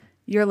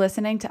You're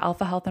listening to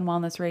Alpha Health and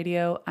Wellness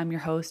Radio. I'm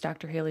your host,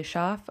 Dr. Haley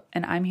Schaff,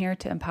 and I'm here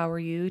to empower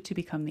you to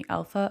become the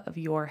alpha of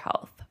your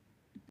health.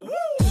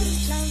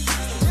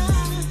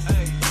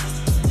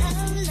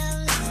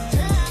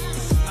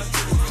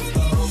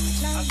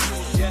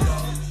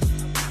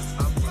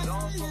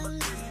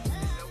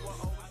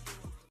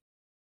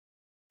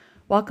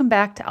 Welcome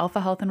back to Alpha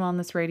Health and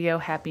Wellness Radio.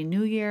 Happy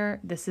New Year.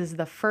 This is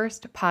the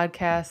first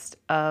podcast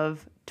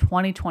of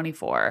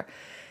 2024.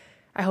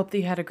 I hope that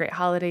you had a great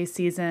holiday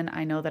season.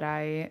 I know that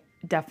I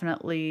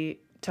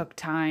definitely took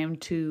time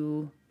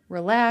to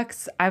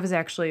relax. I was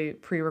actually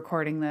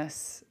pre-recording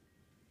this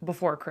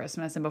before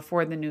Christmas and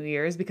before the New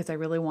Year's because I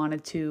really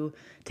wanted to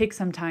take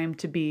some time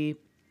to be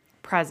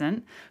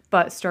present,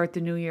 but start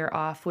the new year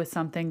off with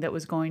something that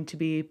was going to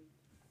be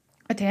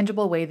a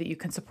tangible way that you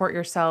can support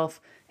yourself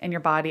and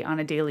your body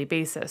on a daily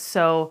basis.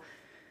 So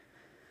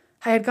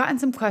I had gotten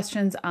some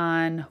questions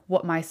on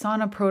what my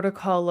sauna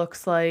protocol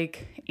looks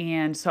like,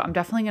 and so I'm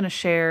definitely going to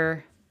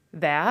share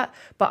that,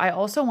 but I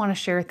also want to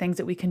share things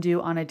that we can do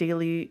on a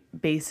daily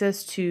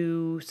basis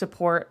to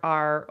support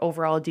our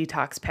overall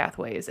detox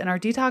pathways. And our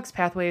detox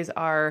pathways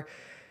are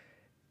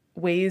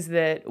ways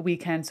that we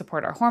can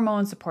support our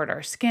hormones, support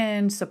our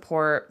skin,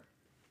 support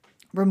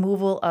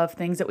removal of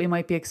things that we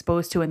might be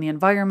exposed to in the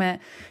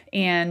environment.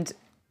 And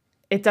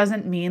it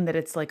doesn't mean that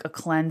it's like a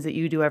cleanse that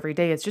you do every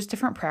day. It's just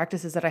different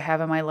practices that I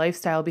have in my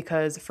lifestyle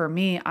because for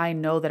me, I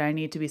know that I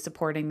need to be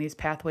supporting these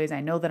pathways.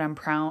 I know that I'm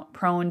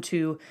prone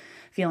to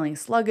feeling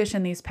sluggish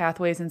in these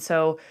pathways. And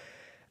so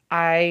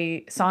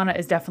sauna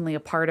is definitely a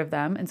part of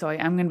them. And so I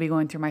am going to be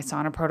going through my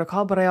sauna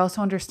protocol, but I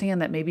also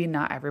understand that maybe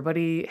not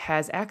everybody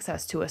has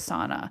access to a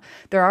sauna.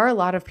 There are a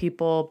lot of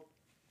people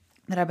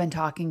that I've been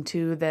talking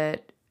to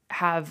that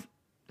have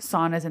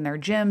saunas in their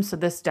gym. So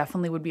this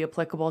definitely would be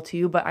applicable to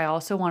you, but I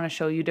also want to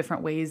show you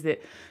different ways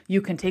that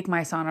you can take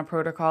my sauna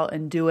protocol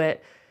and do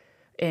it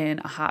in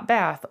a hot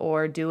bath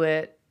or do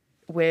it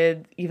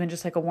with even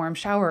just like a warm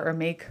shower or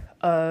make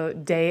a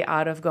day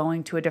out of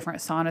going to a different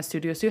sauna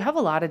studio. So you have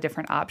a lot of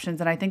different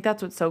options. And I think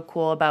that's what's so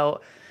cool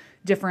about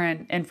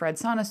different infrared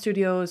sauna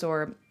studios,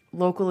 or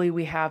locally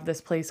we have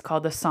this place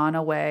called the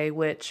Sauna Way,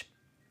 which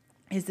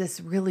is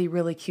this really,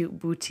 really cute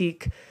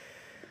boutique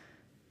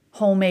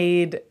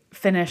homemade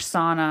Finnish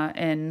sauna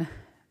in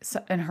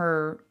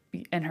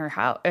her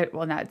house.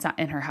 It's not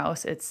in her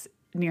house. It's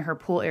near her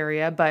pool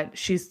area, but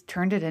she's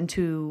turned it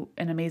into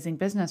an amazing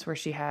business where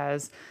she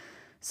has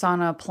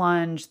sauna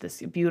plunge,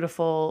 this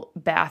beautiful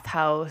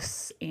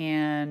bathhouse,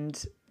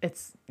 and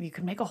you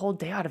can make a whole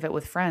day out of it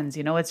with friends.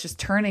 You know, it's just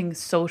turning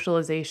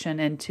socialization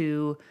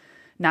into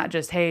not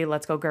just, hey,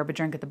 let's go grab a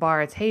drink at the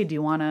bar. It's, hey, do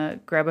you want to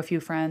grab a few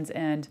friends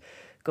and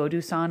go do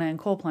sauna and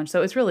cold plunge?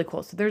 So it's really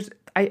cool. So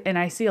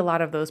I see a lot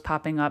of those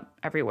popping up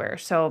everywhere.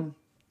 So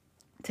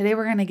today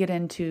we're going to get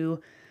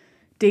into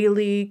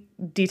daily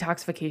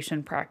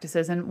detoxification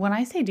practices. And when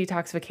I say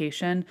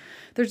detoxification,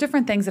 there's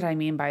different things that I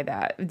mean by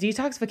that.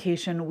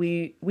 Detoxification,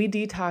 we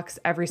detox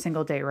every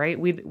single day, right?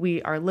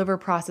 Our liver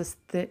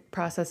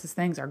processes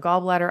things, our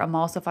gallbladder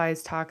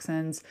emulsifies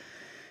toxins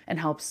and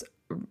helps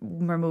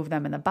remove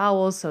them in the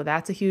bowels. So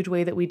that's a huge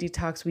way that we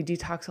detox. We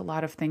detox a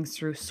lot of things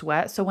through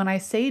sweat. So when I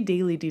say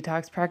daily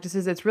detox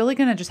practices, it's really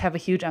going to just have a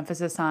huge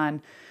emphasis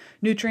on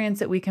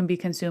nutrients that we can be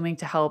consuming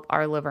to help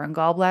our liver and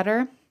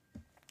gallbladder.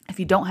 If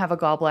you don't have a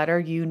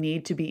gallbladder, you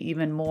need to be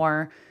even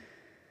more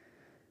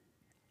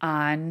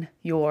on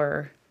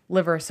your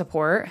liver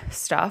support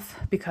stuff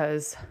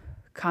because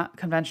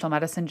conventional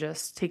medicine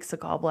just takes the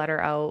gallbladder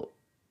out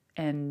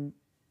and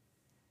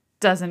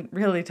doesn't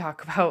really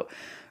talk about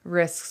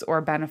risks or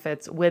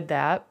benefits with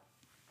that.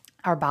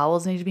 Our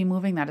bowels need to be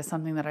moving. That is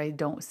something that I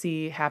don't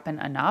see happen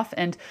enough.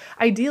 And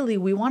ideally,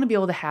 we want to be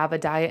able to have a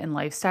diet and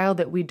lifestyle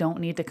that we don't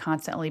need to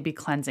constantly be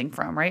cleansing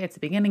from, right? It's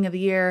the beginning of the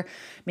year.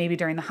 Maybe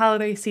during the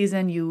holiday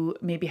season, you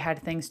maybe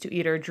had things to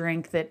eat or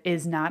drink that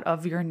is not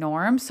of your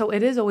norm. So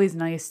it is always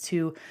nice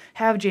to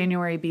have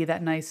January be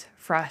that nice,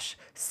 fresh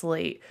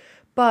slate.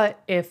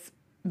 But if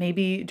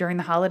maybe during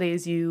the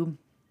holidays you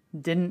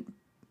didn't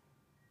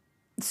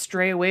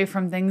stray away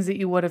from things that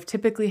you would have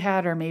typically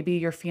had, or maybe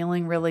you're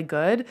feeling really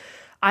good,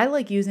 I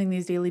like using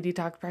these daily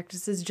detox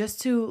practices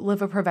just to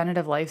live a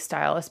preventative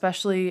lifestyle,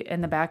 especially in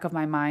the back of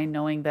my mind,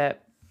 knowing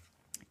that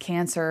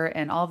cancer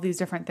and all of these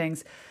different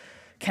things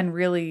can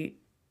really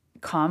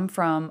come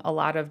from a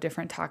lot of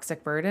different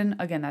toxic burden.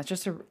 Again, that's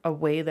just a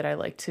way that I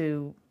like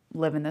to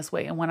live in this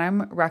way. And when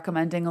I'm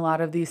recommending a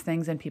lot of these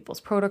things in people's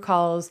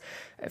protocols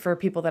for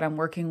people that I'm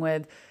working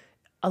with,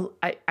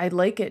 I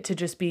like it to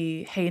just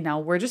be, hey, now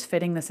we're just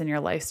fitting this in your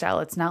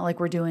lifestyle. It's not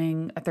like we're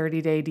doing a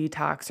 30-day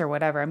detox or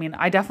whatever. I mean,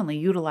 I definitely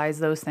utilize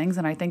those things,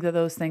 and I think that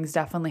those things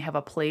definitely have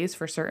a place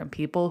for certain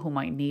people who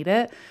might need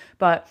it.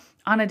 But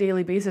on a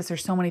daily basis,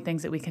 there's so many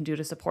things that we can do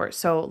to support.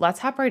 So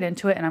let's hop right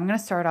into it. And I'm going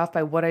to start off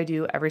by what I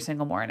do every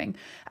single morning.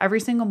 Every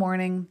single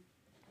morning,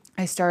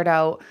 I start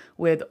out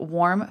with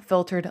warm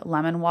filtered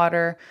lemon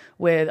water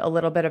with a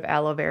little bit of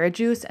aloe vera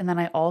juice. And then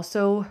I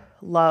also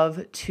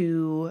love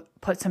to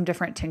put some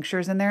different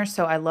tinctures in there.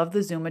 So I love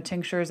the Zuma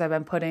tinctures. I've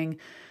been putting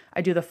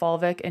I do the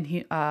fulvic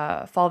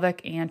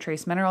and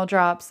trace mineral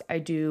drops. I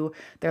do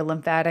their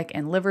lymphatic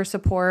and liver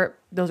support.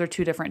 Those are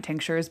 2 different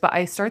tinctures, but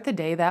I start the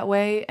day that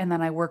way, and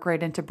then I work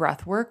right into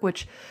breath work,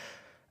 which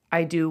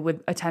I do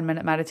with a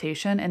 10-minute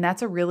meditation. And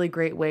that's a really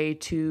great way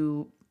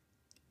to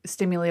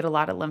stimulate a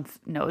lot of lymph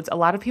nodes. A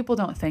lot of people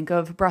don't think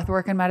of breath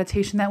work and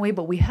meditation that way,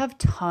 but we have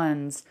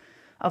tons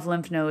of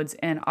lymph nodes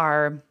in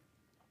our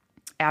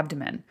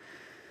abdomen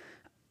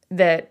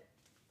that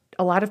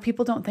a lot of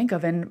people don't think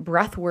of. And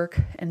breath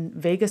work and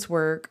vagus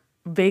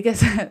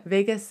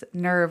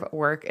nerve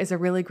work is a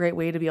really great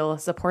way to be able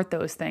to support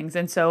those things.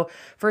 And so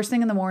first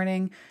thing in the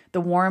morning,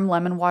 the warm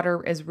lemon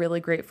water is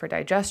really great for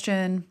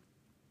digestion.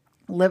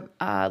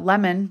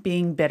 Lemon,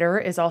 being bitter,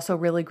 is also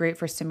really great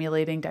for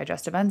stimulating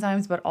digestive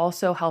enzymes, but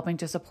also helping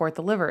to support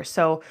the liver.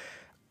 So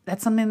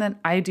that's something that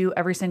I do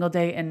every single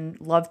day and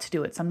love to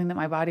do. It's something that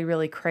my body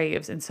really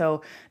craves. And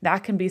so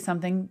that can be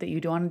something that you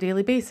do on a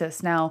daily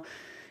basis. Now,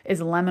 is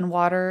lemon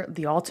water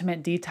the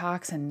ultimate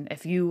detox? And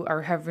if you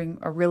are having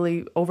a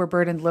really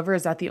overburdened liver,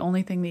 is that the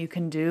only thing that you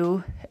can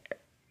do?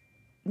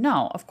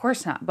 No, of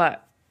course not.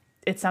 But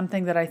it's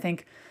something that I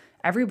think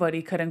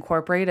everybody could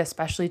incorporate,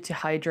 especially to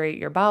hydrate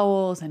your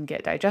bowels and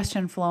get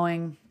digestion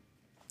flowing.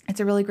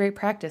 It's a really great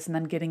practice. And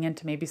then getting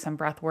into maybe some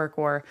breath work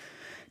or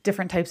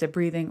different types of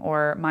breathing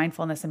or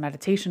mindfulness and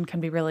meditation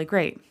can be really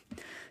great.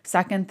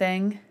 Second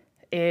thing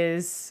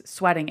is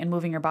sweating and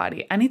moving your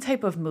body. Any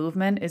type of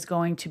movement is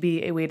going to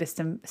be a way to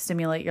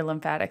stimulate your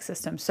lymphatic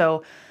system.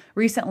 So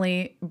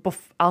recently,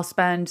 I'll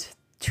spend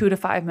 2 to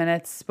 5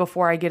 minutes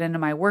before I get into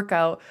my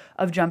workout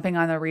of jumping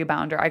on the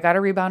rebounder. I got a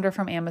rebounder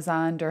from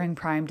Amazon during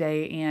Prime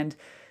Day, and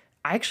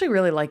I actually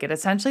really like it.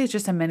 Essentially, it's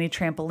just a mini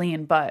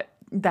trampoline, but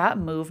that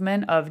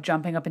movement of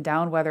jumping up and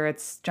down, whether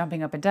it's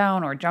jumping up and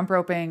down or jump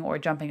roping or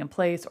jumping in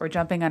place or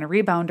jumping on a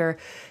rebounder,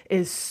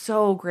 is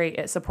so great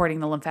at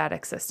supporting the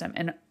lymphatic system.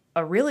 And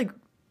a really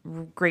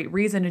great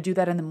reason to do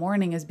that in the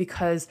morning is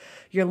because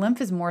your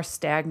lymph is more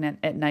stagnant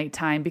at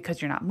nighttime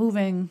because you're not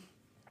moving.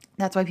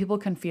 That's why people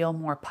can feel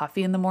more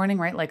puffy in the morning,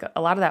 right? Like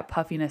a lot of that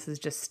puffiness is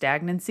just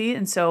stagnancy.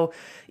 And so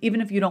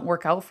even if you don't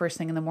work out first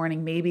thing in the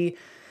morning, maybe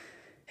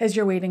as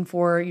you're waiting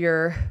for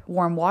your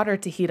warm water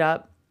to heat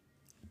up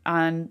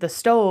on the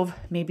stove,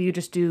 maybe you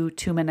just do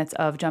 2 minutes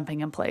of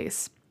jumping in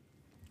place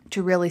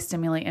to really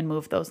stimulate and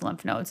move those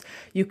lymph nodes.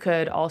 You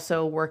could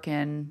also work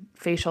in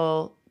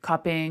facial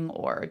cupping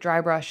or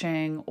dry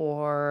brushing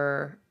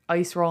or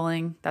ice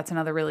rolling. That's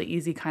another really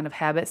easy kind of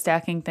habit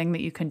stacking thing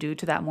that you can do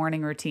to that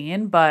morning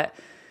routine. But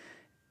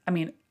I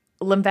mean,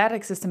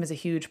 lymphatic system is a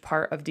huge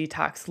part of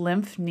detox.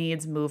 Lymph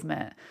needs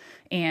movement,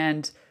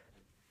 and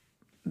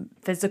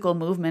physical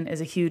movement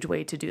is a huge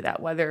way to do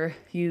that. Whether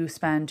you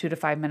spend 2 to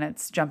 5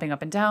 minutes jumping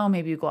up and down,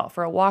 maybe you go out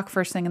for a walk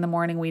first thing in the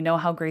morning. We know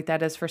how great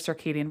that is for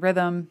circadian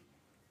rhythm.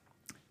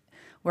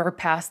 We're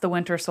past the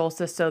winter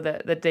solstice, so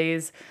that the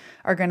days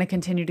are going to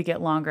continue to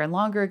get longer and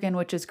longer again,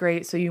 which is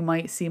great. So you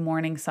might see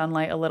morning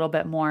sunlight a little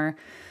bit more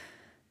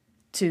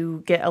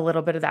to get a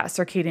little bit of that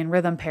circadian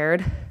rhythm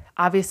paired.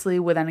 Obviously,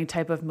 with any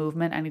type of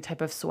movement, any type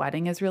of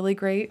sweating is really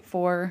great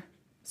for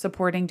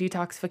supporting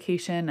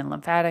detoxification and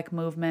lymphatic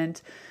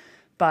movement.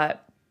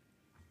 But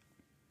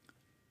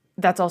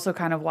that's also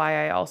kind of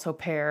why I also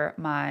pair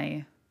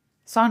my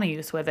sauna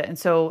use with it. And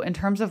so in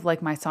terms of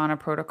like my sauna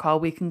protocol,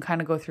 we can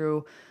kind of go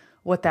through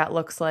what that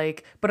looks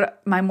like.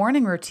 But my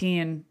morning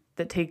routine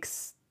that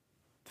takes,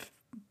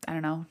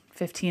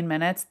 15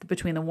 minutes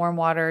between the warm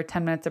water,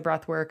 10 minutes of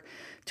breath work,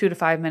 2 to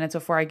 5 minutes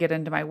before I get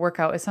into my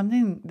workout is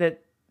something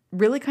that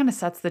really kind of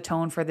sets the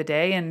tone for the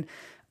day. And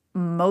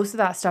most of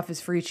that stuff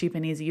is free, cheap,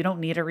 and easy. You don't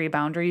need a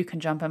rebounder. You can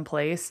jump in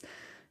place.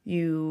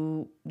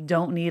 You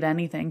don't need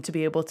anything to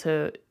be able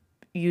to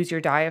use your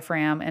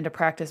diaphragm and to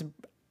practice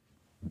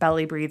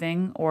belly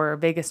breathing or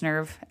vagus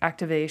nerve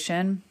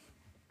activation.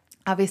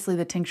 Obviously,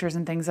 the tinctures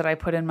and things that I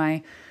put in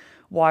my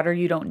water,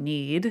 you don't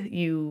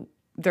need.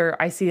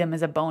 I see them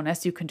as a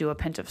bonus. You can do a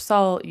pinch of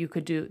salt. You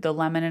could do the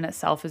lemon in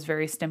itself is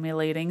very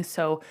stimulating.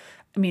 So,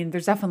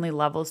 there's definitely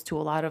levels to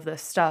a lot of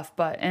this stuff,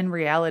 but in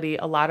reality,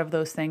 a lot of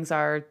those things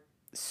are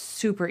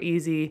super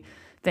easy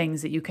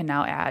things that you can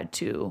now add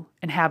to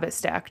and habit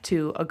stack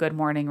to a good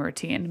morning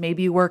routine.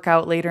 Maybe you work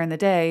out later in the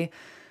day.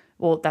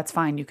 Well, that's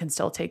fine. You can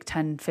still take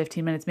 10,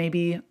 15 minutes.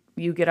 Maybe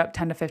you get up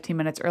 10 to 15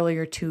 minutes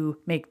earlier to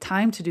make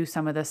time to do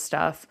some of this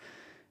stuff.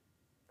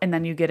 And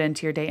then you get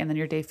into your day, and then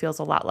your day feels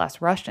a lot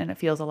less rushed and it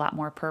feels a lot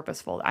more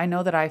purposeful. I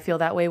know that I feel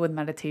that way with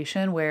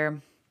meditation,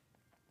 where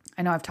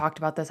I know I've talked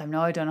about this. I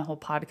know I've done a whole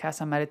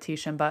podcast on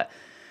meditation, but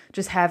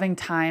just having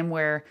time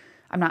where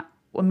I'm not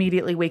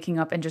immediately waking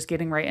up and just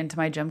getting right into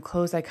my gym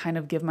clothes. I kind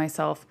of give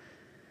myself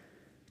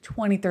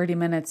 20, 30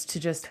 minutes to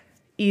just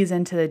ease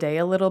into the day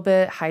a little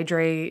bit,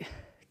 hydrate,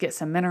 get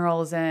some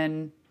minerals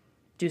in,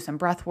 do some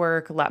breath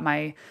work, let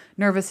my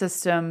nervous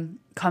system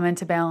come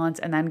into balance,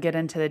 and then get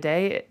into the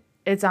day.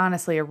 It's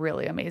honestly a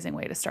really amazing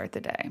way to start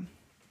the day.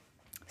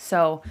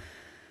 So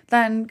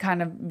then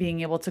kind of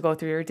being able to go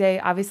through your day.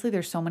 Obviously,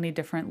 there's so many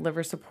different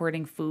liver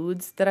supporting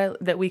foods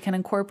that we can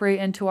incorporate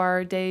into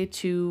our day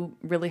to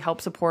really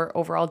help support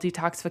overall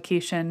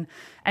detoxification.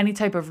 Any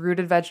type of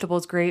rooted vegetable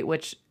is great,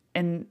 which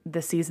in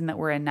the season that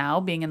we're in now,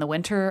 being in the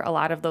winter, a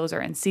lot of those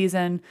are in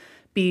season.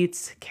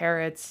 Beets,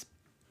 carrots,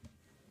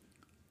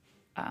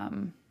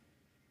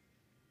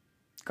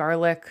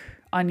 garlic,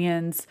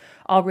 onions,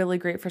 all really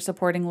great for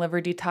supporting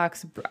liver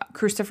detox.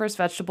 Cruciferous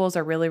vegetables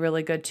are really,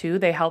 really good too.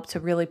 They help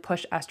to really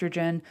push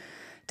estrogen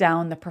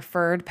down the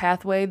preferred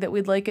pathway that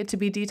we'd like it to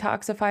be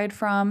detoxified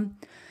from.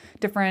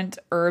 Different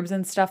herbs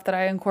and stuff that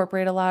I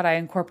incorporate a lot. I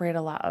incorporate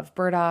a lot of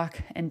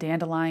burdock and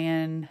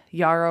dandelion,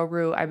 yarrow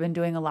root. I've been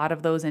doing a lot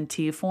of those in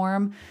tea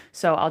form.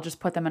 So I'll just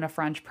put them in a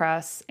French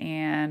press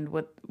and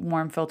with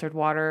warm filtered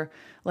water,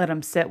 let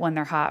them sit when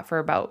they're hot for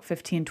about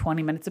 15,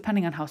 20 minutes,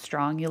 depending on how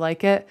strong you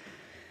like it.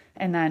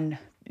 And then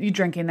you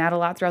drinking that a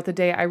lot throughout the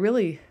day. I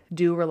really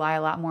do rely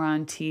a lot more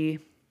on tea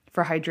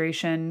for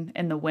hydration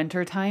in the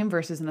winter time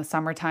versus in the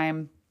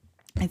summertime.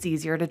 It's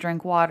easier to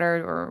drink water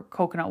or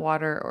coconut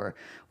water or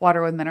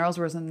water with minerals,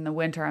 whereas in the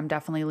winter, I'm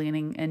definitely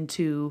leaning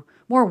into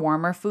more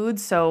warmer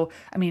foods. So,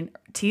 I mean,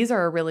 teas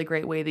are a really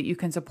great way that you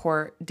can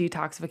support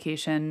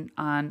detoxification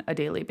on a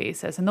daily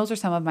basis. And those are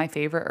some of my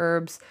favorite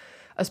herbs,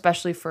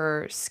 especially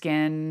for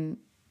skin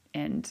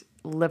and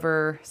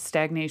liver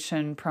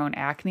stagnation prone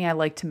acne. I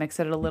like to mix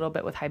it a little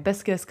bit with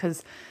hibiscus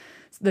because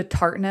the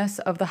tartness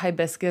of the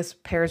hibiscus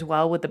pairs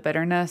well with the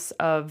bitterness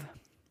of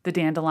the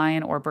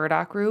dandelion or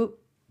burdock root,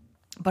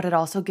 but it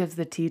also gives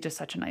the tea just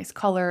such a nice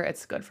color.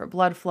 It's good for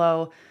blood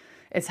flow.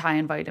 It's high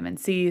in vitamin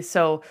C.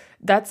 So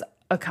that's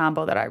a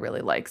combo that I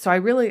really like. So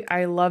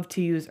I love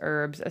to use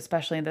herbs,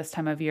 especially in this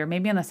time of year.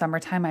 Maybe in the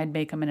summertime, I'd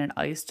make them in an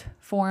iced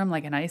form,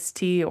 like an iced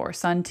tea or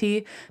sun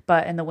tea.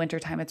 But in the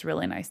wintertime, it's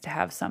really nice to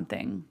have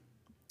something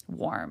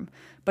warm,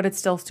 but it's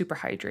still super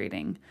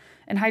hydrating.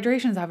 And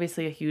hydration is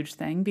obviously a huge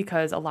thing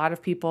because a lot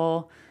of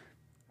people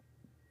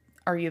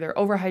are either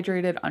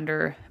overhydrated,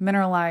 under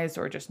mineralized,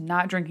 or just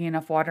not drinking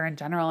enough water in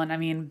general. And I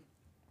mean,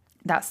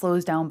 that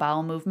slows down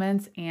bowel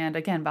movements. And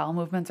again, bowel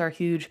movements are a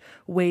huge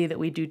way that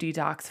we do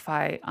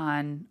detoxify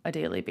on a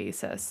daily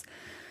basis.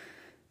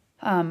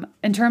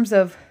 In terms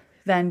of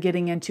then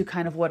getting into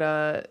kind of what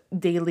a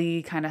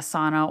daily kind of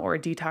sauna or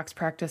detox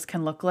practice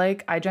can look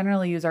like, I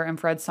generally use our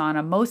infrared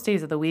sauna most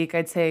days of the week.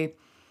 I'd say,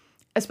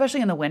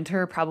 especially in the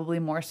winter, probably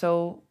more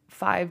so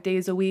 5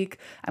 days a week.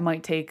 I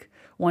might take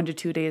 1 to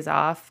 2 days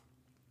off.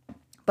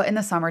 But in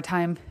the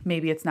summertime,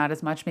 maybe it's not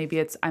as much.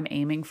 Maybe I'm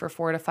aiming for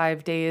 4 to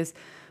 5 days,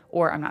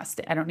 or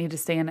I don't need to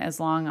stay in it as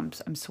long.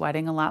 I'm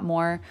sweating a lot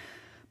more.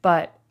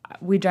 But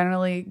we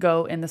generally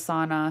go in the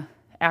sauna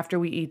after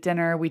we eat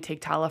dinner. We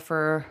take Tala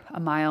for a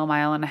mile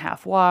and a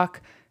half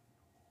walk.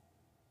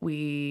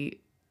 We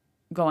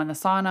go in the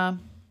sauna.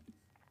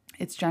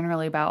 It's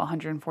generally about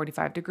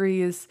 145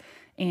 degrees,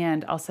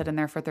 and I'll sit in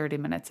there for 30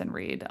 minutes and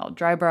read. I'll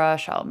dry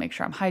brush. I'll make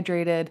sure I'm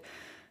hydrated.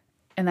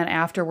 And then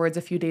afterwards,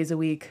 a few days a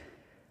week,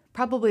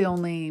 probably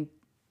only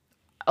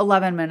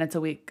 11 minutes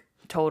a week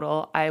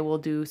total, I will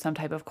do some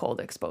type of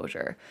cold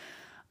exposure.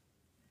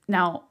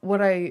 Now,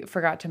 what I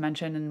forgot to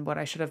mention and what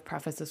I should have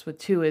prefaced this with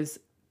too is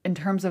in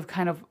terms of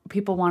kind of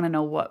people want to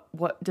know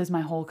what does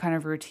my whole kind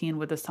of routine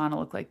with the sauna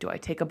look like? Do I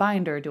take a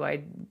binder? Do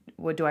I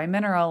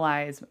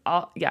mineralize?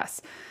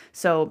 Yes.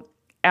 So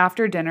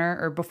after dinner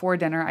or before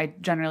dinner, I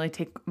generally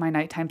take my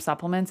nighttime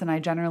supplements and I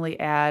generally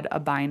add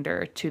a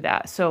binder to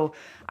that. So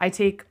I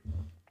take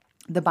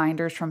the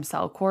binders from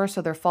Cellcore,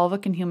 so they're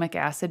fulvic and humic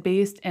acid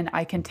based, and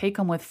I can take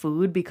them with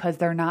food because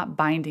they're not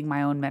binding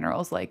my own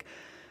minerals like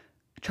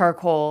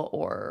charcoal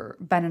or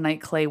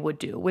bentonite clay would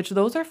do, which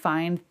those are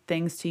fine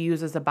things to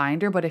use as a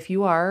binder. But if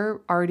you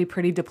are already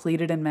pretty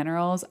depleted in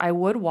minerals, I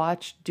would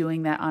watch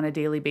doing that on a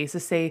daily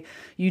basis. Say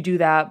you do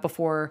that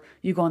before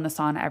you go in the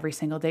sauna every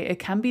single day. It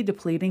can be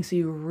depleting, so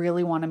you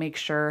really want to make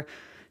sure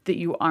that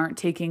you aren't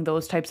taking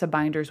those types of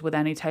binders with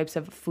any types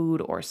of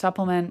food or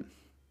supplement.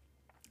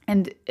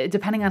 And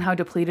depending on how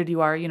depleted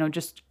you are,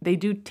 they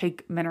do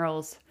take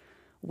minerals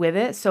with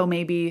it. So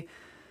maybe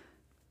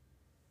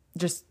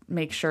just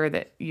make sure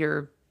that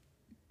you're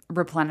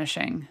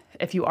replenishing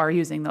if you are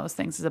using those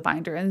things as a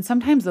binder. And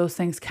sometimes those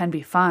things can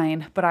be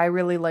fine, but I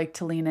really like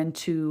to lean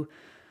into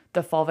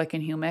the fulvic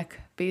and humic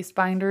based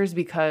binders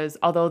because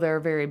although they're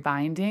very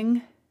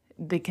binding,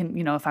 they can,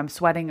 if I'm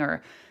sweating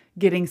or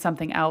getting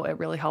something out, it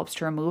really helps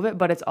to remove it,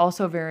 but it's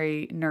also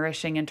very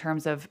nourishing in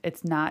terms of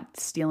it's not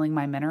stealing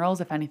my minerals.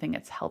 If anything,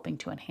 it's helping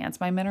to enhance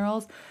my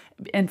minerals.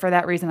 And for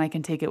that reason, I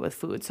can take it with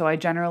food. So I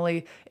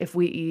generally, if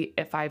we eat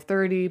at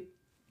 5:30,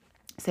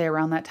 say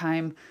around that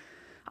time,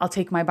 I'll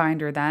take my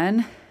binder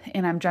then,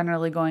 and I'm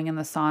generally going in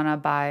the sauna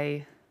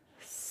by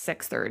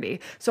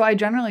 6:30. So I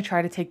generally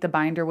try to take the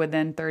binder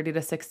within 30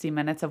 to 60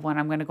 minutes of when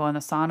I'm going to go in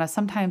the sauna.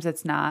 Sometimes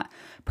it's not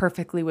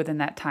perfectly within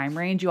that time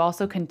range. You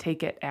also can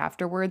take it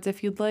afterwards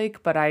if you'd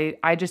like, but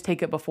I just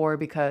take it before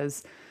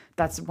because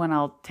that's when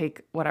I'll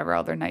take whatever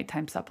other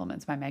nighttime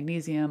supplements, my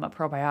magnesium, a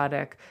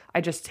probiotic.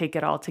 I just take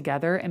it all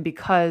together. And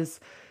because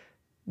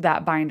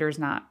that binder's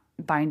not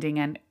binding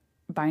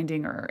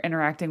or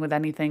interacting with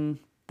anything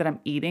that I'm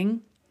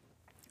eating,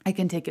 I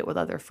can take it with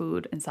other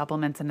food and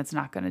supplements and it's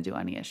not going to do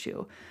any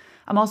issue.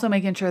 I'm also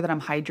making sure that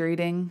I'm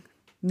hydrating,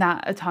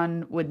 not a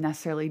ton with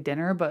necessarily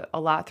dinner, but a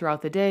lot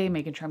throughout the day,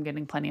 making sure I'm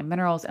getting plenty of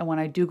minerals. And when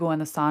I do go in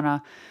the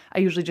sauna, I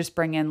usually just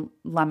bring in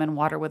lemon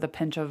water with a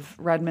pinch of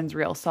Redmond's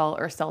real salt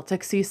or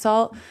Celtic sea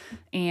salt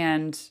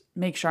and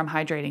make sure I'm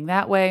hydrating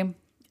that way.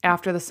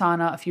 After the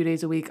sauna, a few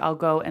days a week, I'll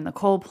go in the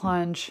cold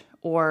plunge,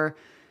 or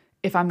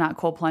if I'm not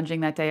cold plunging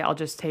that day, I'll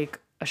just take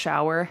a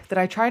shower that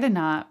I try to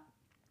not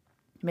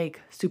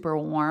make super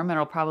warm.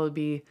 It'll probably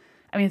be,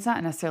 it's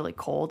not necessarily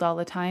cold all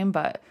the time,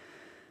 but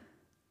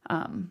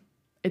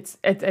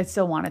I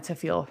still want it to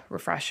feel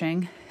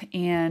refreshing.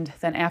 And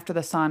then after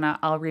the sauna,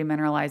 I'll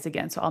remineralize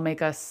again. So I'll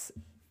make us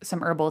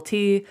some herbal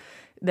tea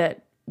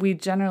that we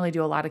generally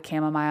do a lot of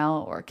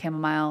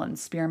chamomile and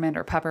spearmint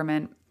or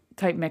peppermint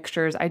type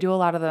mixtures. I do a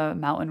lot of the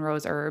mountain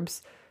rose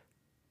herbs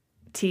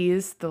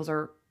teas. Those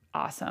are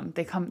awesome.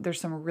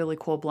 There's some really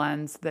cool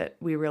blends that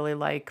we really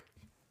like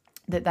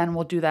that then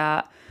we'll do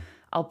that.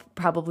 I'll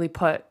probably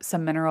put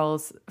some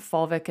minerals,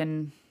 fulvic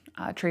and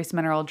trace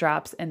mineral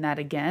drops in that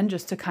again,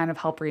 just to kind of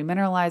help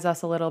remineralize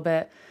us a little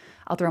bit.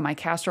 I'll throw my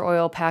castor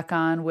oil pack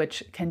on,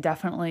 which can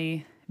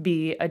definitely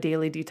be a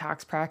daily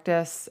detox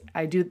practice.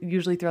 I do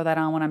usually throw that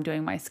on when I'm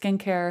doing my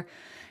skincare,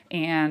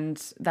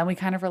 and then we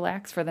kind of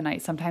relax for the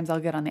night. Sometimes I'll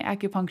get on the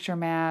acupuncture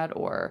mat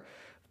or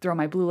throw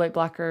my blue light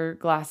blocker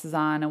glasses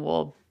on, and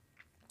we'll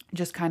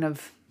just kind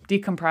of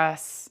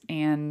decompress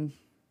and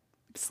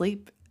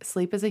sleep.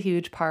 Sleep is a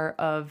huge part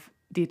of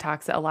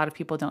detox that a lot of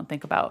people don't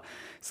think about.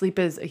 Sleep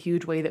is a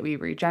huge way that we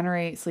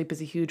regenerate. Sleep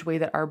is a huge way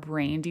that our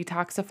brain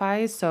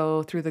detoxifies.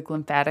 So through the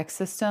lymphatic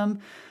system,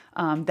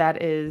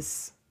 that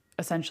is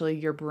essentially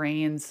your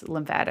brain's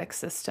lymphatic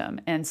system.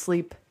 And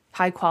sleep,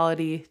 high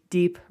quality,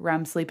 deep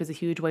REM sleep is a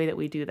huge way that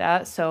we do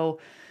that. So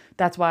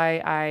that's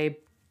why I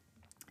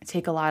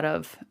take a lot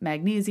of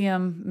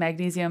magnesium.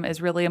 Magnesium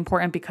is really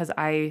important because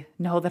I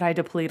know that I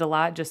deplete a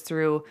lot just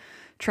through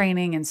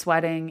training and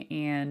sweating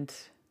and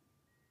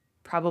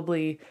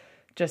probably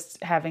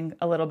just having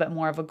a little bit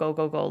more of a go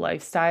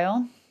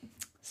lifestyle.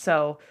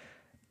 So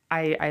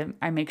I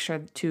make sure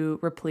to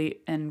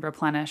replete and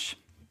replenish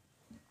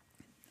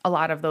a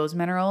lot of those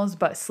minerals,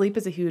 but sleep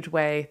is a huge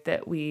way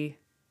that we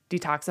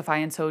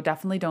detoxify. And so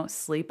definitely don't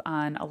sleep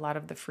on a lot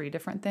of the free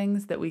different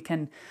things that we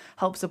can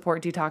help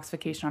support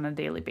detoxification on a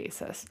daily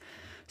basis.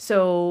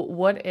 So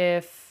what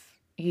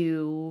if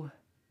you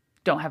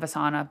don't have a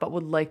sauna, but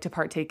would like to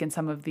partake in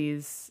some of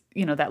these,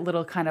 that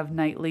little kind of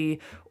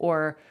nightly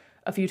or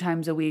a few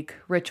times a week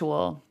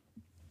ritual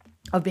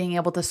of being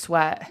able to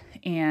sweat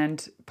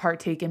and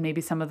partake in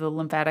maybe some of the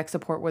lymphatic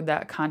support with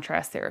that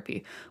contrast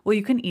therapy? Well,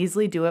 you can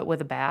easily do it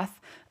with a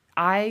bath.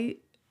 I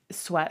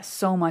sweat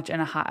so much in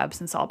a hot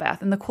Epsom salt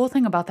bath. And the cool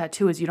thing about that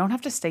too is you don't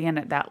have to stay in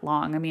it that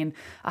long.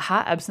 A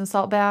hot Epsom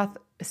salt bath,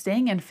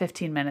 staying in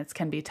 15 minutes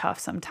can be tough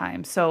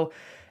sometimes. So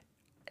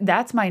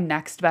that's my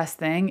next best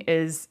thing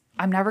is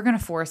I'm never going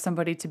to force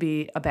somebody to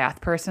be a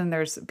bath person.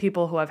 There's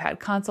people who I've had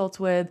consults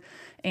with,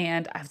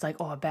 and I was like,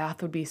 a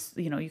bath would be,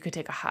 you could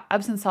take a hot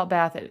Epsom salt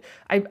bath.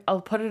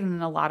 I'll put it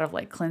in a lot of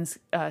like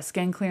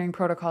skin clearing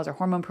protocols or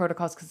hormone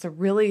protocols because it's a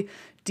really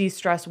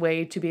de-stress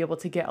way to be able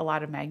to get a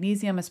lot of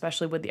magnesium,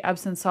 especially with the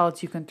Epsom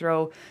salts. You can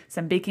throw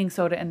some baking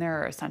soda in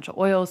there or essential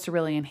oils to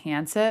really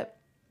enhance it.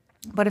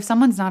 But if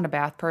someone's not a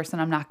bath person,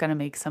 I'm not going to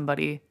make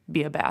somebody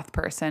be a bath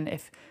person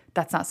if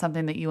that's not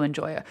something that you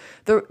enjoy.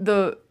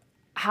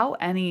 How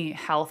any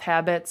health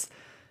habits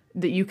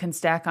that you can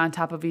stack on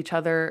top of each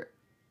other,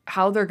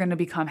 how they're going to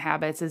become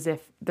habits is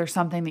if there's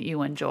something that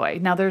you enjoy.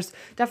 Now, there's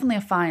definitely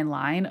a fine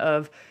line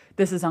of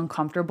this is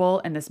uncomfortable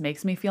and this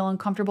makes me feel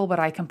uncomfortable, but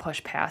I can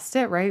push past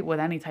it, right? With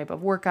any type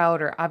of workout,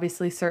 or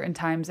obviously certain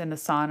times in the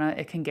sauna,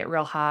 it can get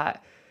real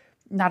hot.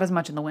 Not as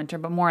much in the winter,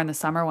 but more in the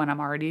summer when I'm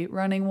already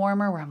running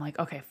warmer, where I'm like,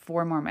 okay,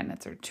 4 more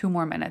minutes or 2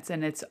 more minutes,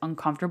 and it's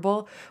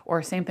uncomfortable.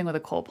 Or same thing with a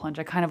cold plunge.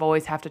 I kind of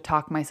always have to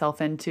talk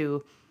myself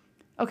into,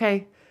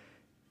 okay,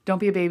 don't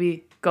be a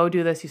baby. Go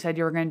do this. You said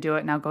you were going to do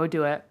it. Now go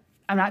do it.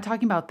 I'm not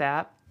talking about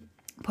that.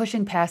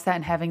 Pushing past that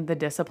and having the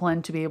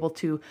discipline to be able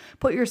to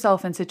put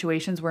yourself in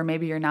situations where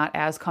maybe you're not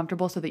as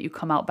comfortable so that you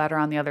come out better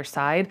on the other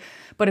side.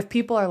 But if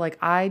people are like,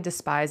 I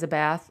despise a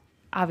bath,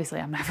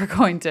 obviously I'm never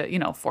going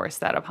to, force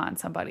that upon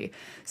somebody.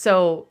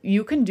 So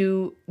you can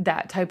do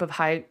that type of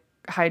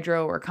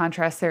hydro or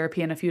contrast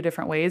therapy in a few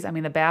different ways.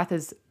 The bath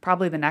is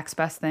probably the next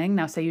best thing.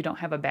 Now, say you don't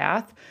have a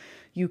bath,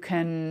 you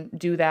can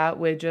do that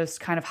with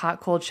just kind of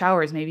hot, cold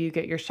showers. Maybe you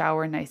get your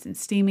shower nice and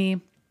steamy,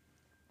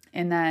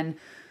 and then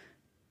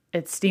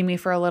it's steamy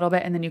for a little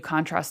bit, and then you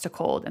contrast to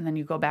cold, and then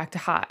you go back to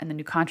hot, and then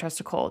you contrast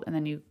to cold, and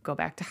then you go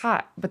back to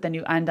hot, but then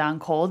you end on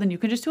cold, and you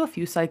can just do a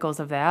few cycles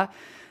of that.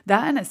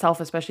 That in itself,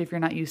 especially if you're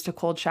not used to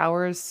cold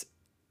showers,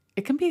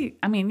 it can be,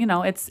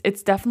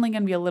 it's definitely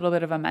going to be a little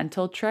bit of a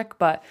mental trick,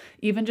 but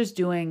even just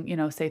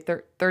doing, say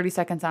 30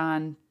 seconds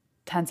on,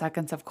 10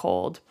 seconds of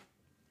cold,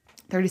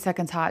 30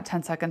 seconds hot,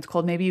 10 seconds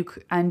cold. Maybe you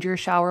end your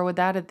shower with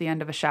that at the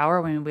end of a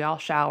shower. I mean, we all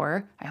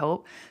shower, I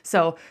hope.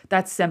 So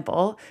that's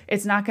simple.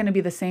 It's not going to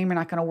be the same. You're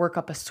not going to work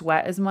up a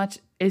sweat as much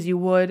as you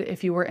would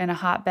if you were in a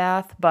hot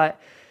bath,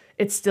 but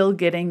it's still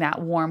getting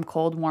that warm,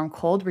 cold,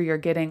 where you're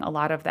getting a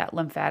lot of that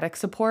lymphatic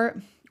support.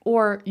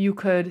 Or you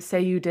could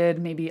say you did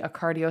maybe a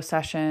cardio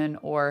session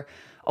or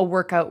a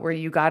workout where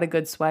you got a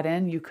good sweat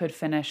in, you could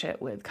finish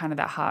it with kind of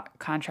that hot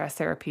contrast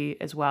therapy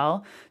as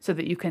well, so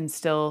that you can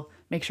still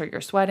make sure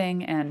you're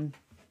sweating and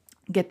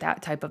get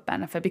that type of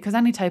benefit, because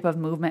any type of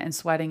movement and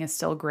sweating is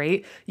still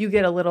great. You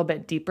get a little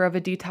bit deeper of a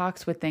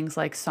detox with things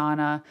like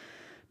sauna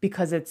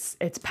because it's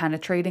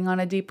penetrating on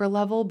a deeper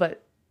level,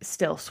 but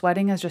still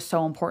sweating is just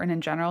so important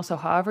in general. So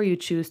however you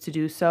choose to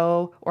do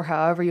so, or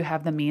however you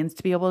have the means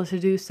to be able to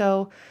do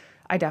so,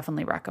 I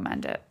definitely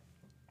recommend it.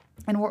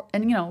 And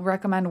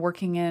recommend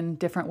working in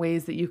different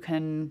ways that you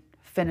can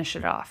finish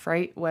it off,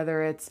 right?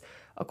 Whether it's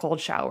a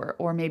cold shower,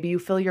 or maybe you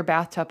fill your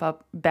bathtub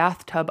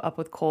up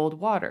with cold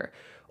water,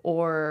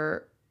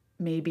 or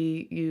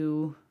maybe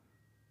you,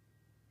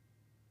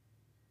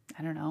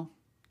 I don't know,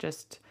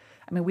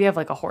 we have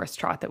like a horse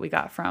trot that we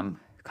got from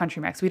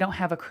Country Max. We don't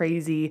have a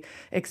crazy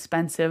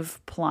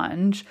expensive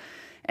plunge.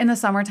 In the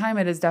summertime,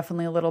 it is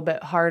definitely a little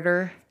bit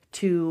harder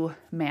to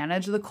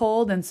manage the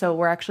cold. And so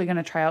we're actually going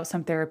to try out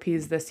some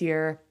therapies this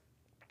year,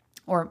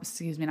 not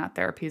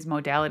therapies,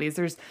 modalities.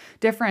 There's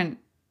different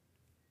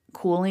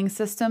cooling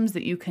systems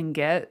that you can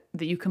get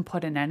that you can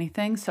put in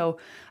anything. So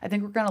I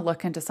think we're going to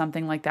look into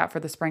something like that for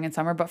the spring and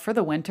summer. But for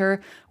the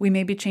winter, we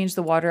maybe change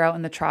the water out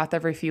in the trough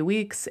every few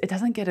weeks. It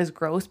doesn't get as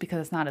gross because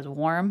it's not as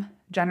warm.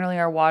 Generally,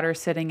 our water's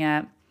sitting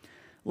at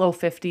low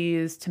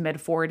 50s to mid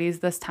 40s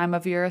this time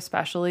of year,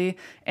 especially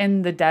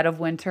in the dead of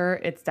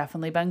winter. It's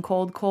definitely been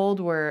cold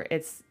where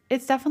it's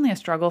definitely a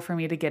struggle for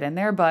me to get in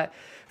there. But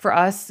for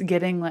us,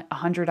 getting like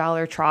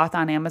 $100 trough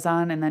on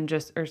Amazon and then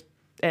or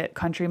at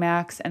Country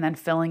Max and then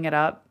filling it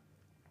up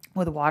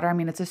with water, I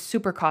mean, it's a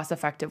super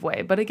cost-effective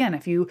way. But again,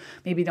 if you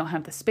maybe don't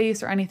have the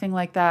space or anything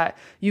like that,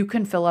 you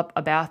can fill up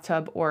a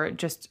bathtub or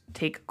just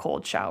take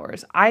cold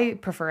showers. I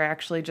prefer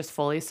actually just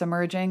fully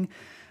submerging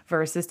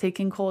versus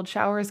taking cold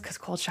showers, because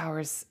cold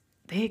showers,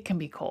 they can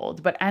be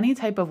cold. But any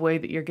type of way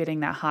that you're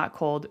getting that hot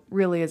cold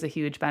really is a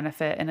huge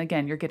benefit. And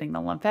again, you're getting the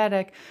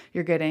lymphatic,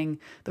 you're getting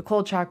the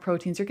cold shock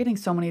proteins, you're getting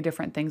so many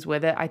different things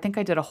with it. I think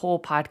I did a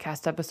whole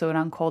podcast episode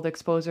on cold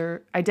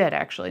exposure. I did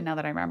actually, now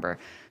that I remember.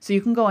 So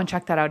you can go and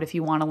check that out if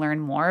you want to learn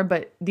more.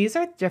 But these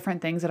are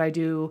different things that I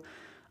do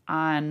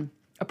on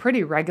a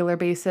pretty regular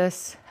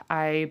basis.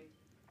 I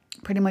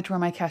pretty much wear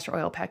my castor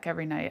oil pack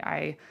every night.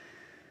 I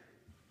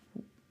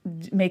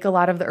make a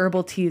lot of the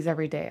herbal teas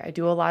every day. I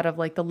do a lot of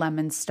like the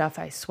lemon stuff.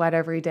 I sweat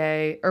every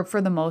day, or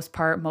for the most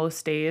part,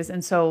 most days.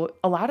 And so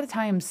a lot of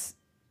times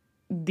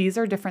these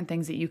are different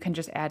things that you can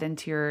just add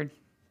into your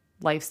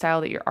lifestyle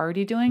that you're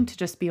already doing to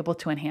just be able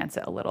to enhance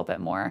it a little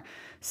bit more.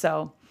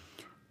 So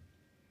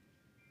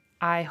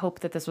I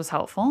hope that this was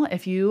helpful.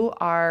 If you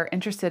are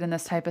interested in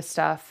this type of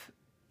stuff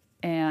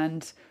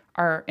and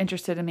are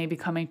interested in maybe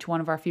coming to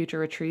one of our future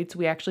retreats,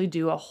 we actually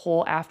do a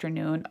whole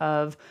afternoon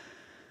of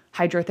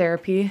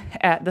hydrotherapy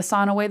at the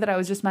Sauna way that I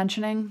was just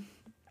mentioning.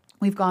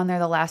 We've gone there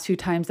the last few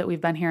times that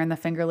we've been here in the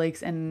Finger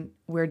Lakes, and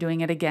we're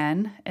doing it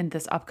again in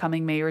this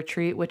upcoming May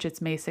retreat, which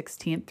it's May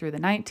 16th through the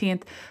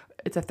 19th.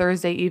 It's a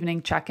Thursday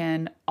evening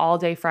check-in, all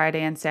day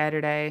Friday and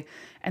Saturday,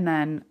 and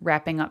then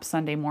wrapping up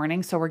Sunday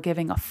morning. So we're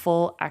giving a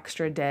full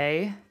extra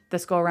day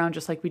this go around,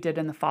 just like we did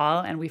in the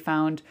fall, and we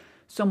found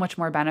so much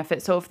more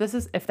benefit. So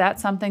if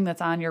that's something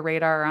that's on your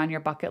radar or on your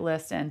bucket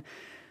list and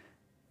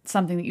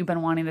something that you've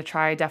been wanting to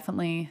try,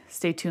 definitely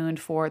stay tuned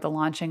for the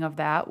launching of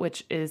that,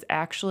 which is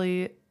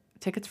actually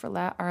tickets for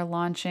that are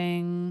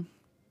launching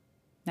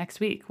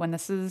next week when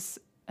this is,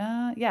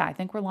 I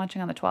think we're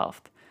launching on the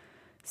 12th.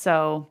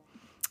 So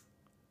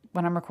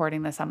when I'm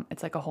recording this,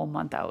 it's like a whole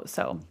month out.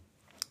 So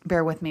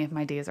bear with me if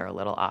my days are a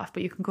little off,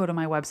 but you can go to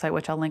my website,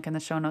 which I'll link in the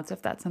show notes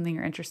if that's something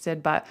you're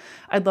interested. But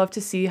I'd love to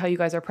see how you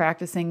guys are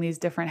practicing these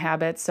different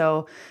habits.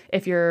 So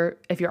if you're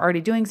already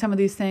doing some of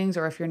these things,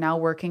 or if you're now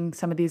working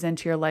some of these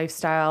into your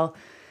lifestyle,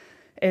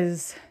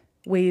 is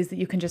ways that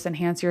you can just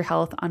enhance your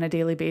health on a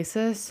daily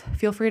basis,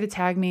 feel free to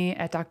tag me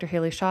at Dr.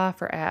 Haley Shaw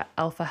or at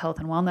Alpha Health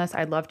and Wellness.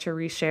 I'd love to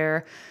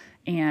reshare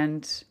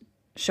and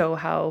show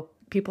how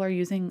people are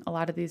using a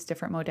lot of these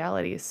different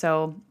modalities.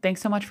 So thanks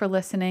so much for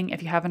listening.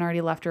 If you haven't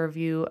already left a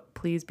review,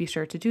 please be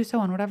sure to do so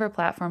on whatever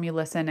platform you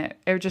listen.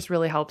 It just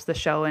really helps the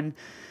show and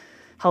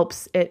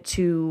helps it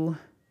to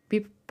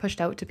be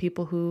pushed out to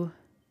people who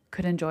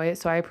could enjoy it.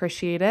 So I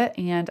appreciate it.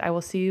 And I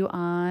will see you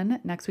on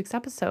next week's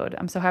episode.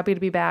 I'm so happy to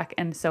be back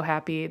and so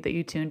happy that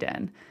you tuned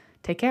in.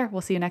 Take care.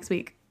 We'll see you next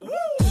week.